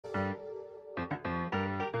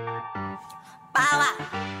Bow wow.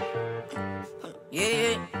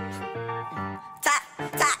 Yeah. Top,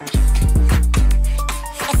 top.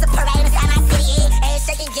 It's a parade inside my city, yeah. Ass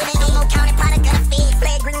shaking, giving emo, counting product of the feed.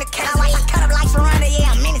 Flag green the cut, I cut up like Ferranda,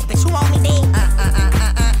 yeah. I'm in this bitch, who want me dead?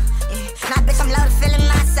 Yeah. Nah, bitch, I'm loaded, feeling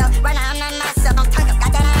myself. Right now, I'm not myself. I'm turned up,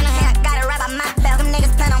 got that on the hand. Got it right by my belt. Them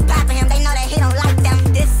niggas plan on popping him, they know that he don't like them.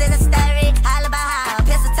 This is a story, all about how a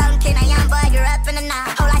pistol toting kid, a young boy, you're up in the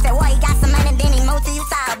night. Whole life at war, he got some money, then he moved to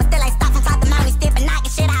Utah. But still, I stop from top of mountain, stiff and knocking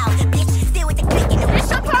shit out. Bitch, still with the click in the It's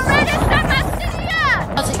a parade inside my city,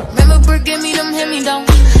 yeah. I'll take, remember, give me them, hit me down.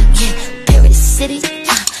 Yeah, Paris City,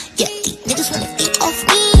 yeah, these niggas wanna eat off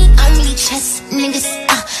me. I'm really chest niggas,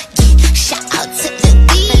 yeah, shout out to the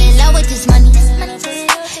D. Fell in love with this money,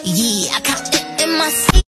 yeah, I count it in my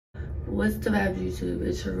seat. What's the vibe, YouTube?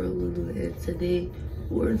 It's your girl Lulu, and today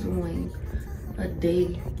we're doing a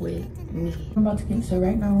day with me. I'm about to get, so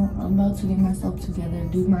right now I'm about to get myself together,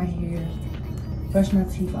 do my hair, brush my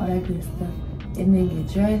teeth, all that good stuff, and then get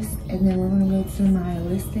dressed, and then we're gonna go to my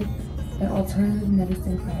holistic and alternative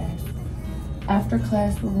medicine class. After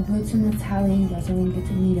class, we're gonna go to Natalia, that's when we get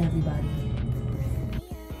to meet everybody.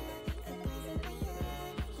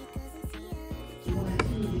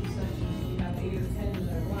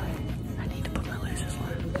 I need to put my lashes on.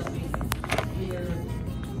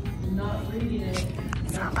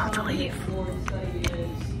 So I'm about to leave.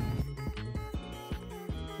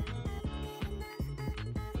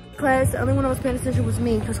 Class, the only one I was paying attention was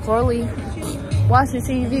me, because Carly watching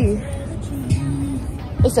TV.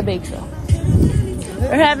 It's a bake sale.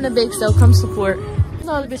 We're having a bake sale, come support.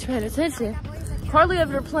 No, the bitch paying attention. Carly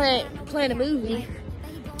over there playing a movie.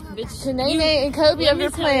 Bitch, Shanae and Kobe over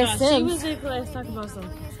there playing Sims. She was in class talking about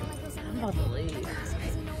something. I'm about to leave.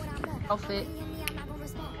 Outfit.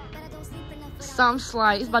 Some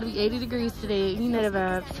slight. It's about to be 80 degrees today. You know the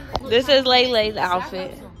vibes. This is Laylay's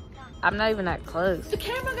outfit. I'm not even that close. The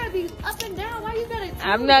camera gotta be up and down. Why you gotta?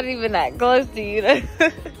 I'm not even that close to you.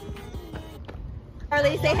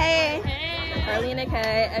 Carly, say hey. Hey. Carly and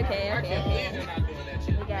okay. Okay.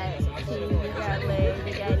 We got T, we got Lay,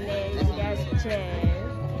 we got Nay, we got Chad.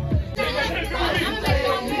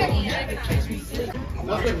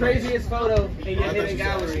 What's the craziest photo in your hidden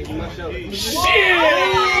gallery? You must show it.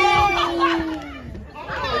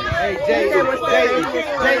 Hey, Jay, what's that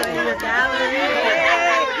in your gallery?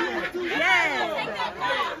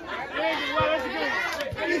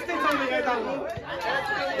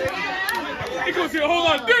 He goes here, hold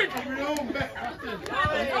on, dick! I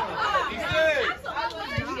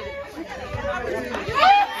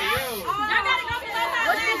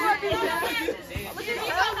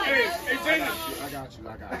got you.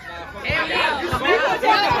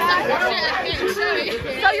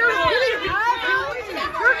 So you're getting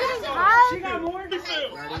high? She got more?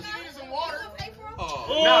 Some water.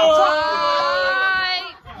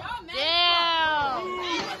 Damn.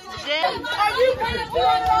 Are you paying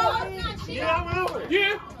 $200? Yeah, I went over.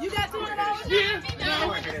 Yeah. You got $200? Yeah.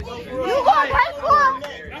 You gonna pay for him?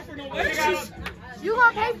 Not for no lectures. You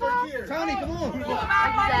gonna pay for him? Tony, come on.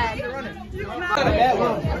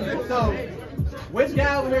 So, which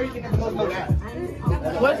guy over here you think is the most low guy?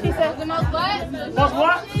 What she says the most what? Most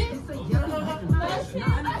what?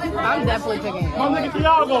 I'm definitely picking it. My nigga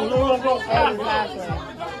Thiago. Go. Exactly.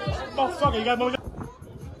 Motherfucker, you got no.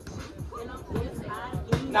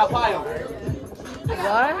 Now, Pyle.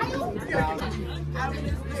 What?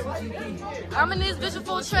 I'm in this bitch with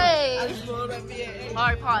full trade.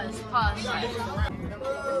 Alright, pause.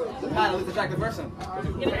 Kyle, who's the attractive person? Oh,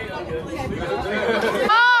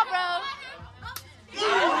 bro.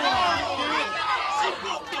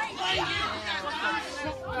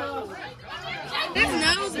 His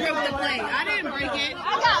nose broke the plate. I didn't break it.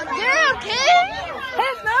 Damn, kid!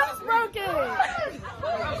 His nose broken!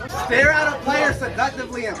 Stare at a player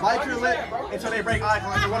seductively and bite your lip until they break eye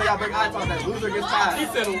contact. One of y'all break eye contact. Loser gets tied. He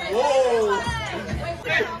said, whoa.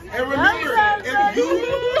 And remember, if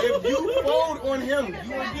you fold on him,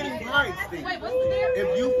 you are getting tied, Steve. Wait, what's the theory?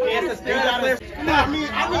 If you fold, stare at a player. I mean,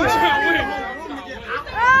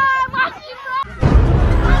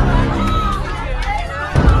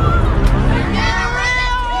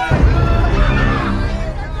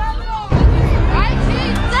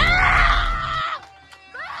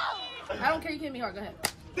 I don't care, you hit me hard, go ahead.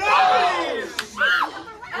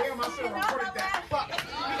 damn, I should have recorded that. Fuck.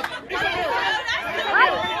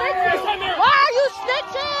 Why are you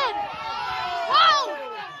snitching? Whoa!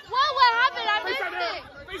 What happened? I missed it.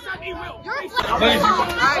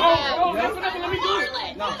 You're flipping. Let me do it.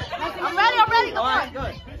 I'm ready. Come on.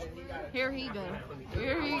 Good. Here he go.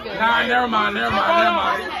 Nah, never mind.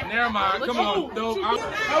 Come on, dude.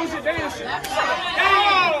 How was your dance?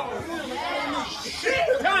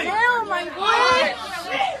 Oh my god.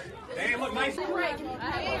 Damn, look nice. Oh,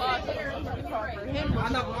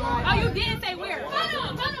 you didn't say where. Oh,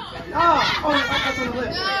 that's on the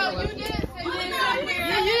list. No, you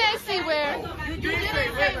didn't say where. You didn't say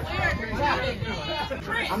where.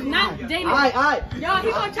 I'm not dating. Aye. Y'all, he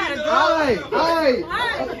gonna try to draw. Aye.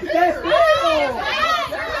 That's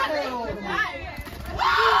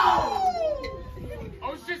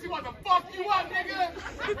Oh shit, she want to fuck you up, nigga.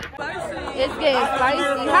 It's getting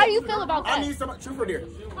spicy. How do you feel about I that? need somebody, truth or dare?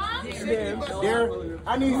 Dare.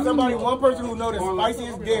 I need somebody, one person who knows the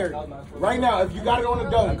spiciest dare. Right now, if you got it on the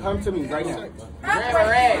dome, come to me right now.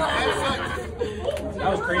 Red.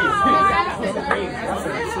 That was crazy.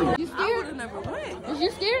 You scared? Is you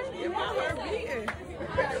scared?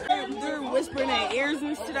 They're whispering in ears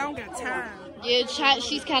and shit. I don't got time. Yeah, chat.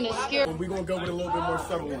 She's kind of scared. We're going to go with a little bit more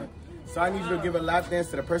subtle one. So I need you to give a lap dance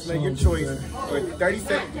to the person of your choice for 30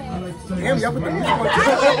 seconds. Damn, y'all put the music on.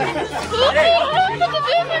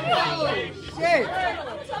 Shit.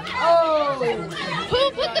 Oh.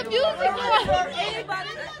 Who put the music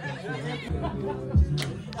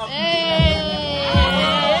on? Hey.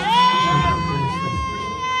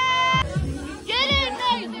 Get in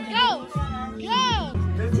there. Go.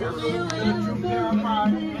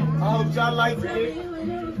 I hope y'all like it.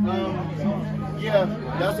 Yeah,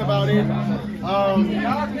 that's about it.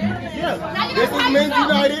 Yeah, this is Men's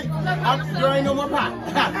United. There ain't no more pot.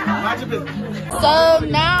 Mind your business. So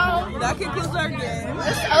now That concludes our game.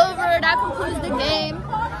 it's over. That concludes the game.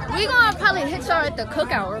 We gonna probably hit y'all at the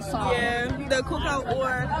cookout or something. Yeah, the cookout or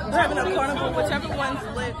we're having a carnival, whichever one's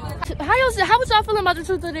lit. How was y'all feeling about the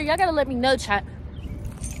truth or dare? Y'all gotta let me know, chat.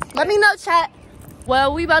 Let me know, chat.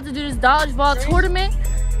 Well, we about to do this dodgeball tournament.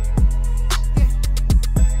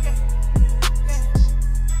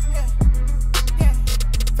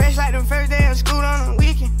 Like the first day of school on the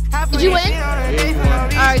weekend. Did you win?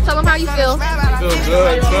 Yeah. Alright, tell them how you feel. Feel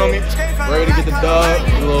good, you feel me? Ready to get the dub, a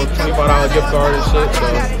little $25 gift card and shit, so.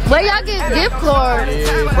 Where y'all get gift cards?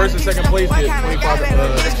 Yeah, first and second place get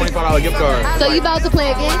 $25 gift card. So you about to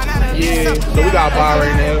play again? Yeah, so we got a bar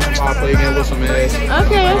right now. I'll play again with some ass.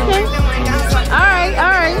 Okay.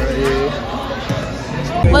 Alright.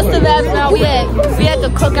 Yeah. What's the vibes now? We at the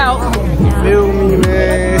cookout. Feel me,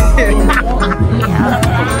 man.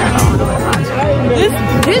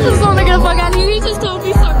 This is gonna get the fuck out of here. He just told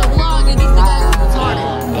me start the vlog and these guys are retarded.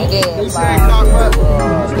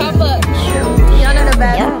 Pop up. Y'all know the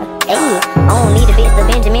bad. Hey, I don't need a bitch, the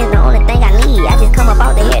Benjamin's the only thing I need. I just come up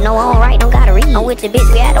out the head, no I don't write, don't gotta read. I'm with your bitch,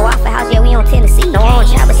 we at the Waffle House, yeah, we on Tennessee. No I don't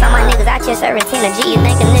chop, but some of my niggas out here serving 10 a G. You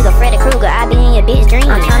think a nigga Freddy Krueger, I be in your bitch dream.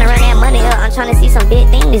 I'm tryna run that money up, I'm tryna see some big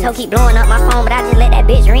things. This hoe keep blowing up my phone, but I just let that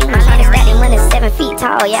bitch ring. I'm tryna stack them money 7 feet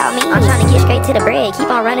tall, y'all mean. I'm tryna get straight to the bread, keep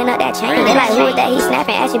on running up that chain. They like, who is that? He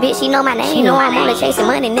snapping at your bitch, she know my name. She know I'm only chasing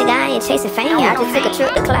money, nigga, I ain't chasing fame. I just took a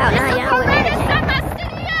trip to Cloud, now y'all with me.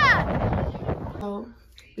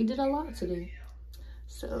 We did a lot today.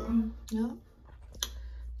 So, yeah.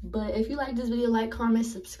 But if you like this video, like, comment,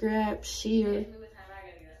 subscribe, share.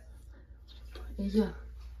 And yeah.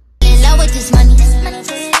 In love with this money.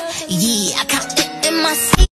 Yeah, I count it in my sleep.